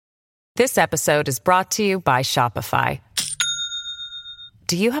This episode is brought to you by Shopify.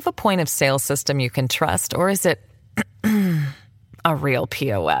 Do you have a point of sale system you can trust, or is it a real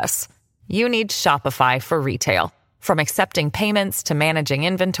POS? You need Shopify for retail. From accepting payments to managing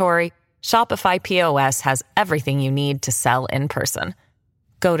inventory, Shopify POS has everything you need to sell in person.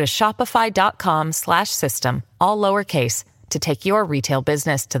 Go to shopify.com/system, all lowercase, to take your retail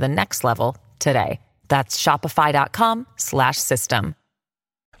business to the next level today. That's shopify.com/system.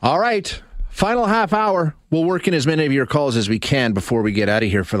 All right. Final half hour. We'll work in as many of your calls as we can before we get out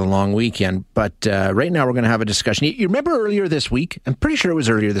of here for the long weekend. But right now we're going to have a discussion. You remember earlier this week? I'm pretty sure it was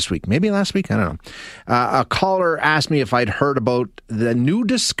earlier this week. Maybe last week? I don't know. A caller asked me if I'd heard about the new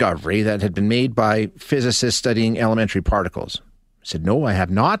discovery that had been made by physicists studying elementary particles. I said, no, I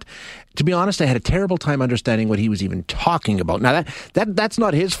have not. To be honest, I had a terrible time understanding what he was even talking about. Now, that's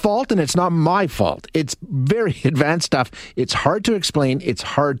not his fault, and it's not my fault. It's very advanced stuff. It's hard to explain. It's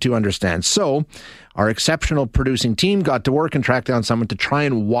hard to understand. So our exceptional producing team got to work and tracked down someone to try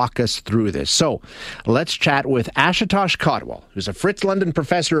and walk us through this. So let's chat with Ashutosh Kotwal, who's a Fritz London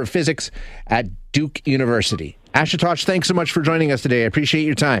professor of physics at Duke University. Ashutosh, thanks so much for joining us today. I appreciate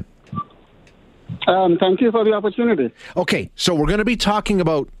your time. Thank you for the opportunity. Okay, so we're going to be talking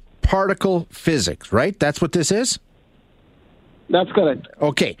about particle physics, right? That's what this is? That's correct.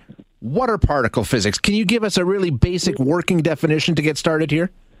 Okay, what are particle physics? Can you give us a really basic working definition to get started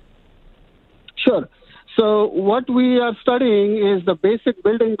here? Sure. So what we are studying is the basic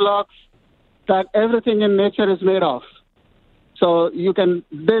building blocks that everything in nature is made of. So you can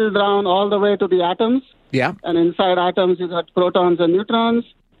build down all the way to the atoms. Yeah. And inside atoms, you got protons and neutrons.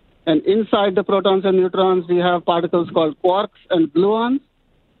 And inside the protons and neutrons, we have particles called quarks and gluons.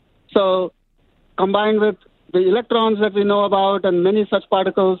 So combined with the electrons that we know about and many such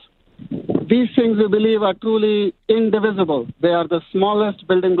particles, these things we believe are truly indivisible. They are the smallest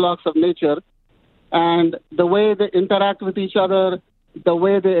building blocks of nature. And the way they interact with each other, the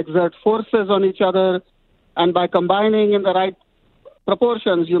way they exert forces on each other, and by combining in the right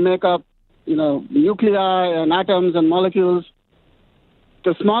proportions, you make up, nuclei and atoms and molecules.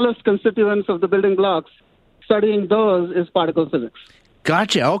 The smallest constituents of the building blocks, studying those is particle physics.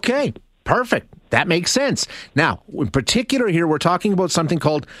 Gotcha. Okay. Perfect. That makes sense. Now, in particular here, we're talking about something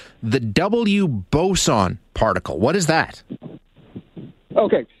called the W boson particle. What is that?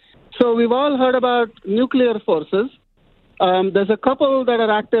 Okay. So we've all heard about nuclear forces. There's a couple that are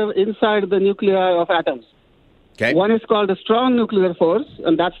active inside the nuclei of atoms. Okay. One is called a strong nuclear force,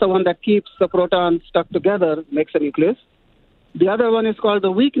 and that's the one that keeps the protons stuck together, makes a nucleus. The other one is called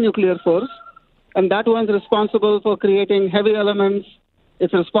the weak nuclear force, and that one's responsible for creating heavy elements.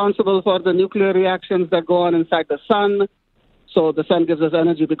 It's responsible for the nuclear reactions that go on inside the sun. So the sun gives us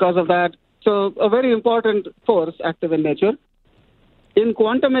energy because of that. So a very important force active in nature. In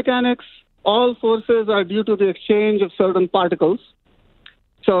quantum mechanics, all forces are due to the exchange of certain particles.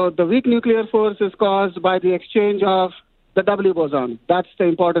 So the weak nuclear force is caused by the exchange of the W boson. That's the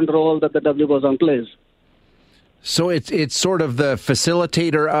important role that the W boson plays. So it's sort of the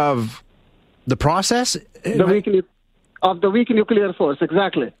facilitator of the process? Of the weak nuclear force,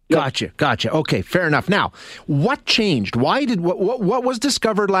 exactly. Gotcha. Okay, fair enough. Now, what changed? What was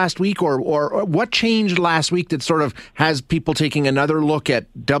discovered last week, or what changed last week that sort of has people taking another look at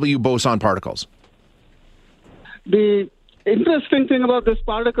W boson particles? The interesting thing about this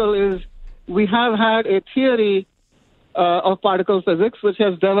particle is we have had a theory of particle physics which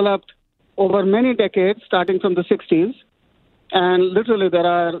has developed over many decades, starting from the 60s. And literally there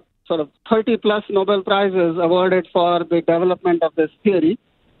are sort of 30-plus Nobel Prizes awarded for the development of this theory.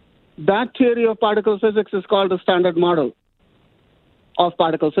 That theory of particle physics is called the Standard Model of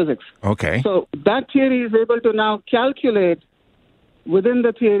particle physics. Okay. So that theory is able to now calculate within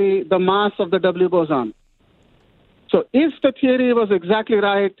the theory the mass of the W boson. So if the theory was exactly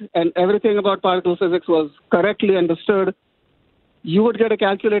right and everything about particle physics was correctly understood, you would get a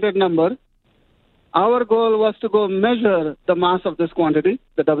calculated number. Our goal was to go measure the mass of this quantity,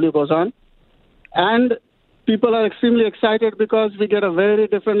 the W boson, and people are extremely excited because we get a very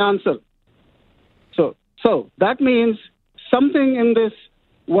different answer. So that means something in this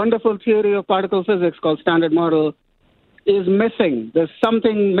wonderful theory of particle physics called Standard Model is missing. There's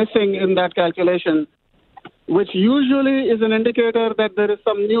something missing in that calculation, which usually is an indicator that there is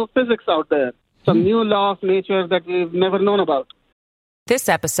some new physics out there, some new law of nature that we've never known about. This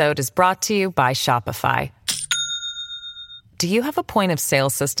episode is brought to you by Shopify. Do you have a point of sale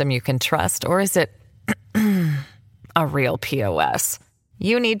system you can trust, or is it a real POS?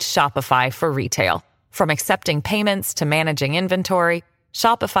 You need Shopify for retail. From accepting payments to managing inventory,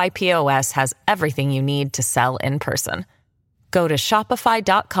 Shopify POS has everything you need to sell in person. Go to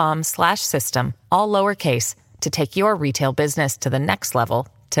shopify.com/system, all lowercase, to take your retail business to the next level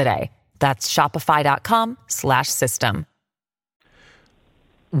today. That's shopify.com/system.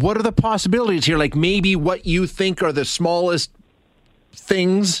 What are the possibilities here? Like maybe what you think are the smallest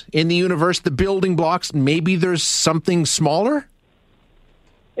things in the universe, the building blocks, maybe there's something smaller?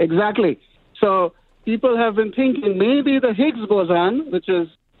 Exactly. So people have been thinking maybe the Higgs boson, which has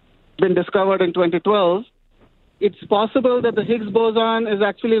been discovered in 2012, it's possible that the Higgs boson is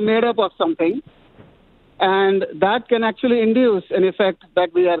actually made up of something, and that can actually induce an effect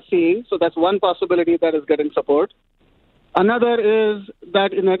that we are seeing. So that's one possibility that is getting support. Another is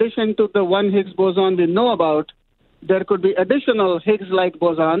that in addition to the one Higgs boson we know about, there could be additional Higgs-like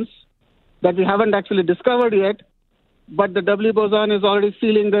bosons that we haven't actually discovered yet, but the W boson is already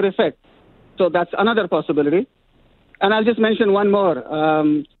feeling their effect. So that's another possibility. And I'll just mention one more.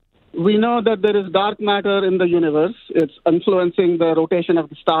 We know that there is dark matter in the universe. It's influencing the rotation of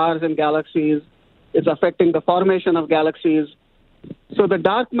the stars and galaxies. It's affecting the formation of galaxies. So the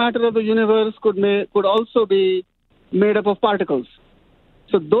dark matter of the universe could also be made up of particles.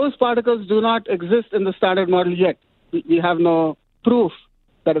 So those particles do not exist in the standard model yet. We have no proof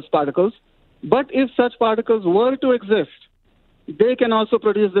that it's particles. But if such particles were to exist, they can also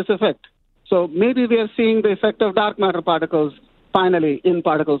produce this effect. So maybe we are seeing the effect of dark matter particles finally in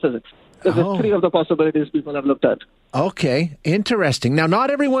particle physics. These are three of the possibilities people have looked at. Okay, interesting. Now, not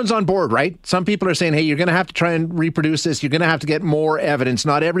everyone's on board, right? Some people are saying, hey, you're going to have to try and reproduce this. You're going to have to get more evidence.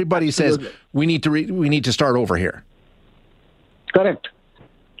 Not everybody says we need to start over here. Correct.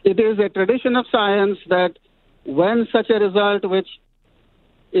 It is a tradition of science that when such a result which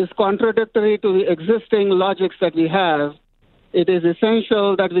is contradictory to the existing logics that we have, it is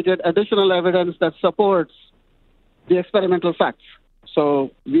essential that we get additional evidence that supports the experimental facts.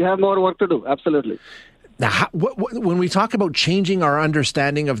 So we have more work to do, absolutely. Now, when we talk about changing our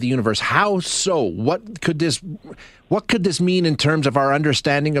understanding of the universe, how so? What could this mean in terms of our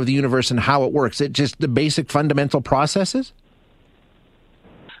understanding of the universe and how it works? It just the basic fundamental processes?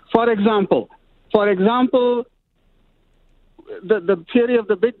 For example, the theory of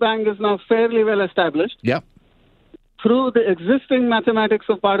the Big Bang is now fairly well established. Yep. Through the existing mathematics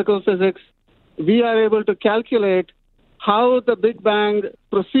of particle physics, we are able to calculate how the Big Bang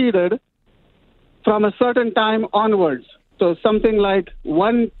proceeded from a certain time onwards. So something like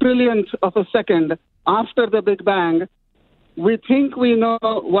 1 trillionth of a second after the Big Bang, we think we know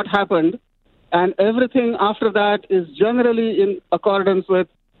what happened, and everything after that is generally in accordance with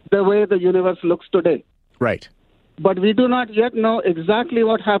the way the universe looks today. Right. But we do not yet know exactly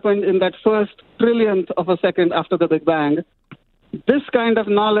what happened in that first trillionth of a second after the Big Bang. This kind of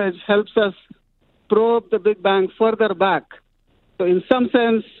knowledge helps us probe the Big Bang further back. So in some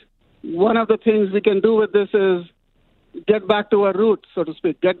sense, one of the things we can do with this is get back to our roots, so to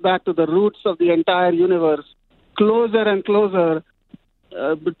speak, get back to the roots of the entire universe, closer and closer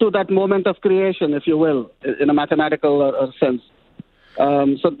to that moment of creation, if you will, in a mathematical sense.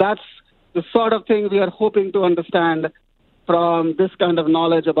 So that's the sort of thing we are hoping to understand from this kind of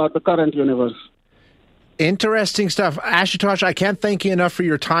knowledge about the current universe. Interesting stuff. Ashutosh, I can't thank you enough for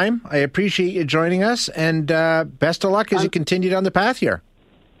your time. I appreciate you joining us, and best of luck as you continue down the path here.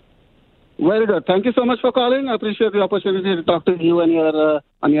 Very good. Thank you so much for calling. I appreciate the opportunity to talk to you and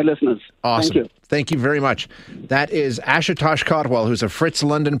your listeners. Awesome. Thank you. Thank you very much. That is Ashutosh Kotwal, who's a Fritz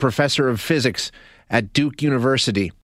London Professor of Physics at Duke University.